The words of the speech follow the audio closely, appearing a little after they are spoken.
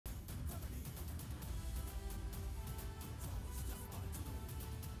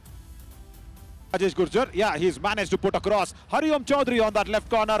Rajesh Gurjar, yeah, he's managed to put across. Hariom Chaudhary on that left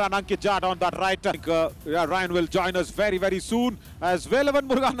corner and Ankit Jat on that right. Yeah, Ryan will join us very, very soon as Velavan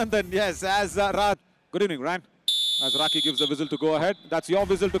Muruganandan. Yes, as Good evening, Ryan. As Raki gives the whistle to go ahead. That's your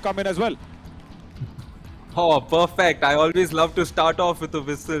whistle to come in as well. Oh, perfect. I always love to start off with a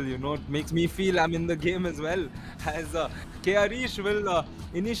whistle, you know. It makes me feel I'm in the game as well. As K. Harish will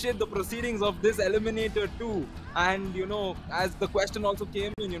initiate the proceedings of this eliminator too. And, you know, as the question also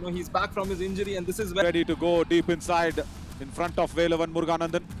came in, you know, he's back from his injury and this is where... Ready to go deep inside in front of Velavan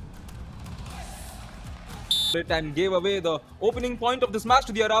Muruganandan. And gave away the opening point of this match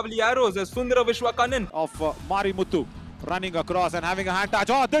to the Aravalli Arrows as Sundara Vishwakanan. Of Mari Muthu running across and having a hand touch.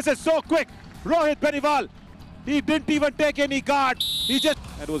 Oh, this is so quick. Rohit Beniwal. He didn't even take any guard.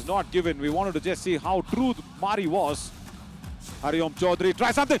 It was not given. We wanted to just see how true Mari was. Hariom Chaudhary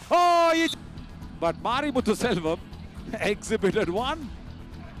try something. Oh, but Mari Muthu Selvam exhibited one.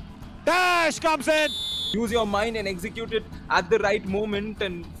 Dash comes in. Use your mind and execute it at the right moment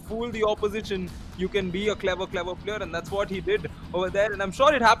and fool the opposition. You can be a clever player, and that's what he did over there. And I'm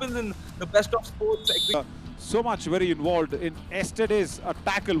sure it happens in the best of sports. So much very involved in yesterday's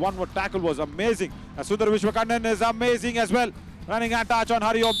tackle. One more tackle was amazing. Sundar Vishwakanan is amazing as well. Running and touch on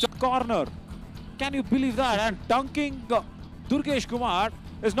Hariom corner. Can you believe that? And dunking Durgesh Kumar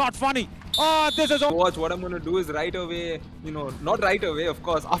is not funny. Oh, this is... Watch, what I'm going to do is right away, you know, not right away, of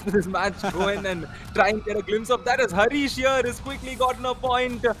course, after this match, go in and try and get a glimpse of that as Harish here has quickly gotten a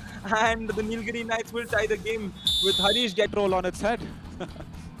point and the Nilgiri Knights will tie the game with Harish get roll on its head.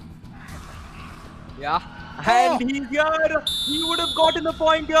 Yeah, and he's here. He would have gotten the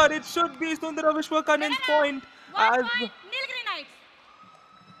point here. It should be Sundara Vishwakanan's point. As Nilgiri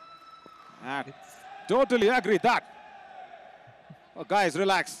Knights. Totally agree that. Oh, guys,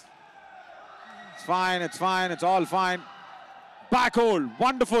 relax. It's fine, it's all fine. Back hold,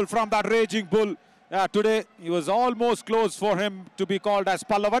 wonderful from that Raging Bull. Today, it was almost close for him to be called as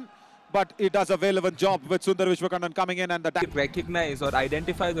Pallavan, but he does a relevant job with Sundar Vishwakanan coming in and the... Recognize or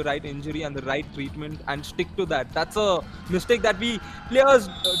identify the right injury and the right treatment and stick to that. That's a mistake that we players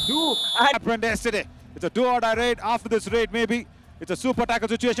do. Happened yesterday. It's a do-or-die raid. After this raid, maybe it's a super tackle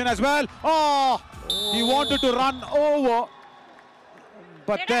situation as well. Oh, he wanted to run over,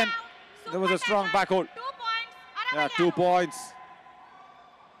 but then there was a strong back hold. 2 points. Yeah, 2 points.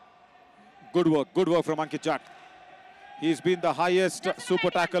 Good work from Ankit Jat. He's been the highest super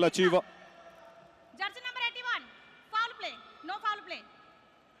tackle achiever. Jersey number 81. Foul play. No foul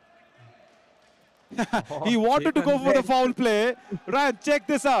play. He wanted to go for the foul play. Ryan, check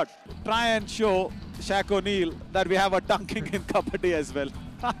this out. Try and show Shaq O'Neal that we have a dunking in Kabaddi as well.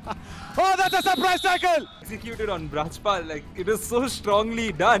 Oh, that's a surprise tackle! Executed on Brajpal, like it is so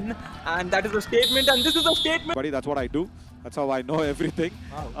strongly done, and that is a statement, and this is a statement. Buddy, that's what I do. That's how I know everything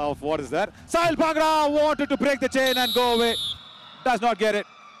of what is there. Sahil Bhangra wanted to break the chain and go away. Does not get it.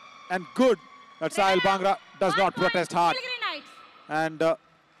 And good that Sahil Bhangra does not protest hard. And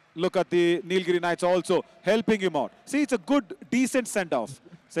look at the Nilgiri Knights also helping him out. See, it's a good, decent send-off.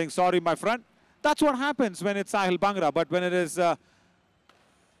 Saying, sorry, my friend. That's what happens when it's Sahil Bhangra. But when it is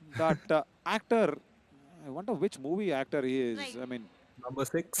that actor, I wonder which movie actor he is. Right. I mean, Number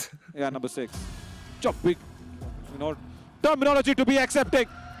 6. Yeah, number 6. Job big, you know, terminology to be accepting.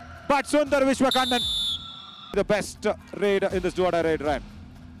 But Sundar Vishwakanan, the best raid in this do-or-die raid, Ryan.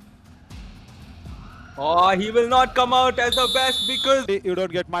 Oh, he will not come out as the best because... You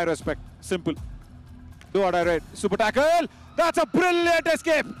don't get my respect. Simple. Do-or-die raid. Super tackle. That's a brilliant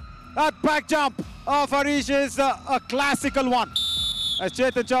escape. That back jump of Harish is a classical one. As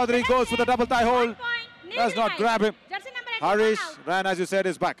Chetan Chaudhary goes for the double thigh hold. Does not grab him. Harish, Ryan, as you said,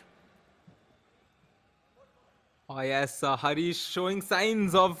 is back. Oh yes, Harish showing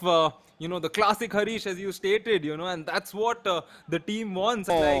signs of, you know, the classic Harish as you stated, you know, and that's what the team wants.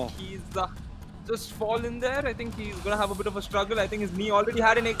 Oh. Like he's just fallen there. I think he's going to have a bit of a struggle. I think his knee already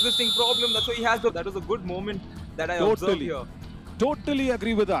had an existing problem. That's why he has that was a good moment that I observed here. Totally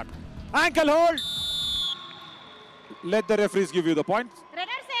agree with that. Ankle hold. Let the referees give you the points.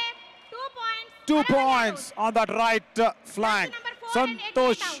 Redder say 2 points. 2 points on that right flank.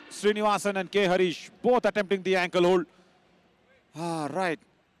 Santosh Srinivasan and K. Harish both attempting the ankle hold. Right.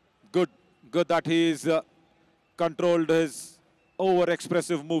 Good that he's controlled his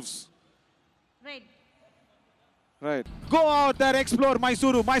over-expressive moves. Right. Go out there, explore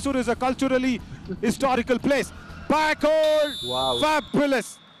Mysuru. Mysuru is a culturally historical place. Back hold. Wow.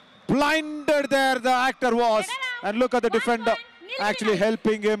 Fabulous. Blinded there the actor was. And look at the defender actually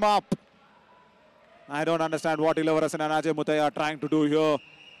helping him up. I don't understand what Ilavarasan and Ajay Muthaiya are trying to do here.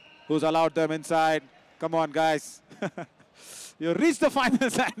 Who's allowed them inside? Come on, guys. You reach the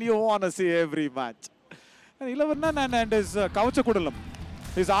finals and you want to see every match. And Ilavaran and his Kavachakudalam,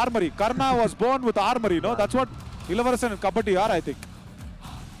 his armory. Karna was born with armory, no? That's what Ilavaran and Kabaddi are, I think.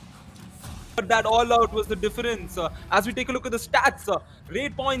 But that all out was the difference. As we take a look at the stats,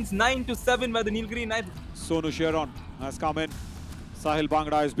 rate points 9-7 by the Nilgiri Knights. Sonu Sharon has come in. Sahil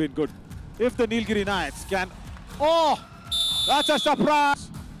Bhangra has been good. If the Nilgiri Knights can... Oh! That's a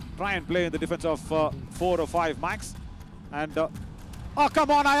surprise! Try and play in the defense of 4 or 5 max. And... oh,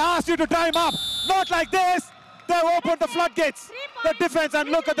 come on, I asked you to time up! Not like this! They've opened the floodgates! The defense, and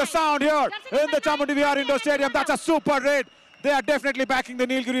look at the sound here in the Chamundi Vihar Indoor Stadium. That's a super raid. They are definitely backing the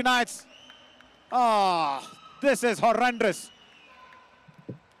Nilgiri Knights. Ah, this is horrendous.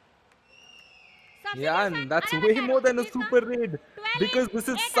 Yeah, and that's way more than a super raid, because this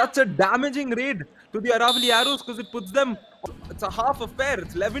is such a damaging raid to the Aravalli Arrows, because it puts them, it's a half affair.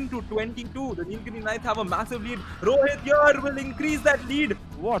 It's 11-22. The Nilgiri Knights have a massive lead. Rohit here will increase that lead.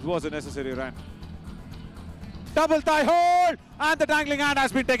 What was a necessary run? Double thigh hold, and the dangling hand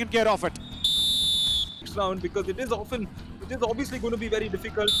has been taken care of it. Next round, because it is obviously going to be very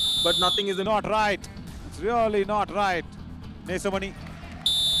difficult, but nothing is Not right. It's really not right. Nesamani.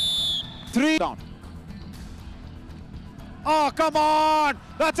 3 down. Oh, come on!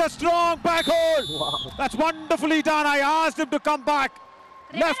 That's a strong back hold! Wow. That's wonderfully done. I asked him to come back.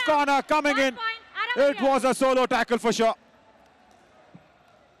 Left corner coming in. It was a solo tackle for sure.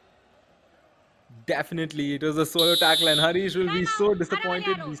 Definitely, it was a solo tackle, and Harish will be so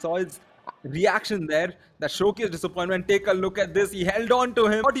disappointed. We saw his reaction there that showcased disappointment. Take a look at this. He held on to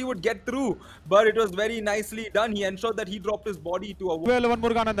him. Thought he would get through, but it was very nicely done. He ensured that he dropped his body to a Well,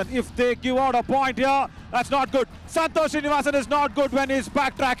 Muruganandan, if they give out a point here, that's not good. Santosh Srinivasan is not good when he's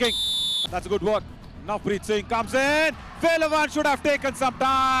backtracking. That's good work. Navpreet Singh comes in. Velavan should have taken some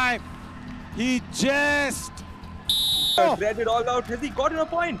time. He just... read it all out. Has he gotten a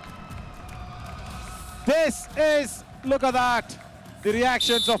point? This is... Look at that. The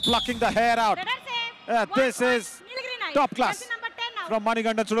reactions of plucking the hair out. This is top class from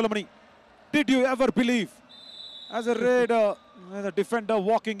Manigandan Sudalamani. Did you ever believe, as a raider, the defender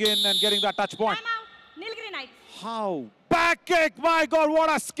walking in and getting that touch point? How? Back kick! My God,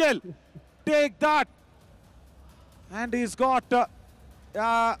 what a skill! Take that. And he's got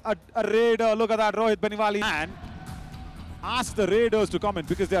a raider. Look at that, Rohit Beniwali. And ask the raiders to come in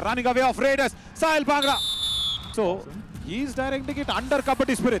because they're running away of raiders. Sahil Bhangra. So, he's directing it under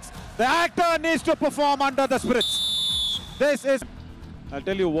Kabaddi spirits. The actor needs to perform under the spirits. This is... I'll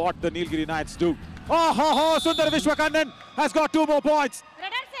tell you what the Nilgiri Knights do. Oh, Sundar Vishwakannan has got 2 more points.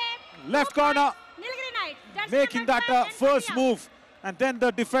 Left corner, making that first move. And then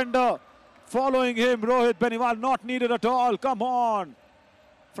the defender following him, Rohit Beniwal, not needed at all. Come on.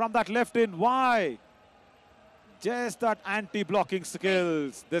 From that left in, why? Just that anti-blocking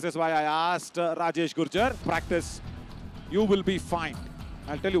skills. This is why I asked Rajesh Gurjar, practice. You will be fined.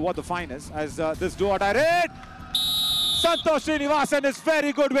 I'll tell you what the fine is. As this do-or-die raid, Santosh Srinivasan is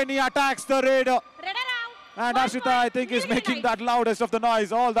very good when he attacks the raider. And Arshita, I think, is making that loudest of the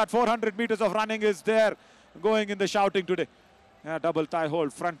noise. All that 400 meters of running is there, going in the shouting today. Yeah, double thigh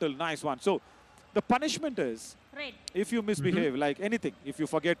hold, frontal, nice one. So the punishment is, if you misbehave, like anything, if you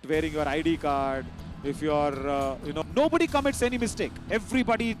forget wearing your ID card, if you're, nobody commits any mistake.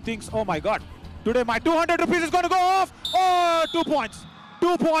 Everybody thinks, oh my God, today my 200 rupees is going to go off. Oh, 2 points.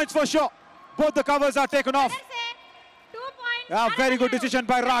 2 points for sure. Both the covers are taken off. Yeah, very good decision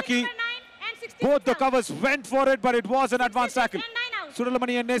by Raki. Both the covers went for it, but it was an advanced tackle.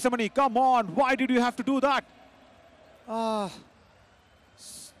 Sudalamani and Nesamani, come on. Why did you have to do that?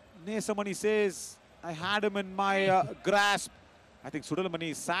 Nesamani says, I had him in my grasp. I think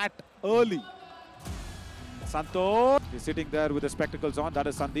Sudalamani sat early. Santosh is sitting there with the spectacles on. That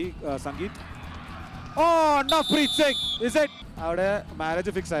is Sangeet. Oh, Navpreet Singh. Is it?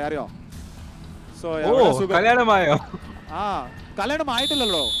 Marriage fix ayariyo. So, oh, Kalyanam Kalyanam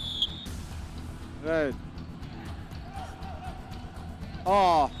aayitillalo. Right.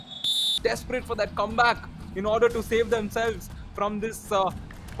 Oh. Desperate for that comeback in order to save themselves from this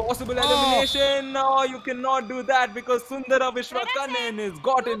possible elimination. No, you cannot do that because Sundara Vishwakannan has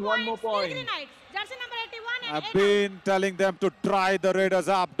gotten 1 more point. I've been telling them to try the Raiders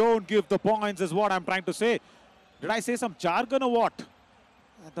up. Don't give the points is what I'm trying to say. Did I say some jargon or what?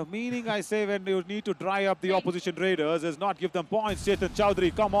 The meaning I say when you need to dry up the opposition Raiders is not give them points. Chetan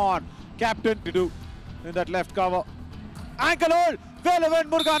Chowdhury, come on. Captain to do in that left cover. Ankle hold. Velavan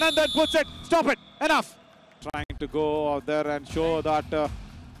Muruganandan puts it. Stop it. Enough. Trying to go out there and show that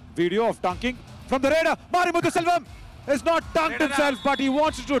video of dunking from the Raider. Marimuthu Selvam is not dunked himself, but he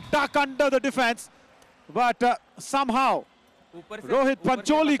wants to duck under the defense. But somehow Rohit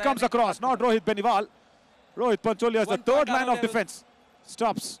Pancholi comes across, not Rohit Beniwal. Rohit Pancholi has the third line of defense.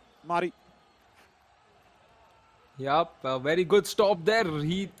 Stops Mari. Yep, a very good stop there.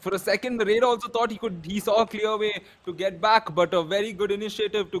 For a second, the Raider also thought he saw a clear way to get back, but a very good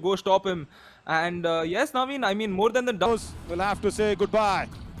initiative to go stop him. And yes, Naveen, I mean, more than the Those will have to say goodbye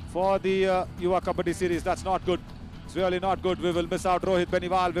for the Yuva Kabaddi series. That's not good. It's really not good. We will miss out Rohit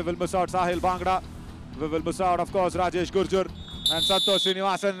Beniwal. We will miss out Sahil Bhangra. We will miss out, of course, Rajesh Gurjar. And Santosh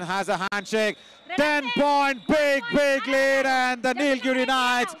Srinivasan has a handshake. 10-point big lead, and the Nilgiri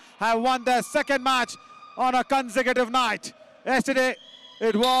Knights have won their second match on a consecutive night. Yesterday,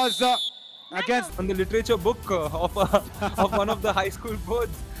 it was against... On the literature book of one of the high school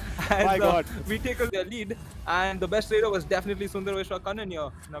boards. As, My God. We take their lead, and the best raider was definitely Sundar Vishwakarnan here,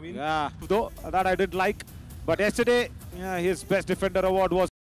 Naveen. Yeah, though that I didn't like. But yesterday, his best defender award was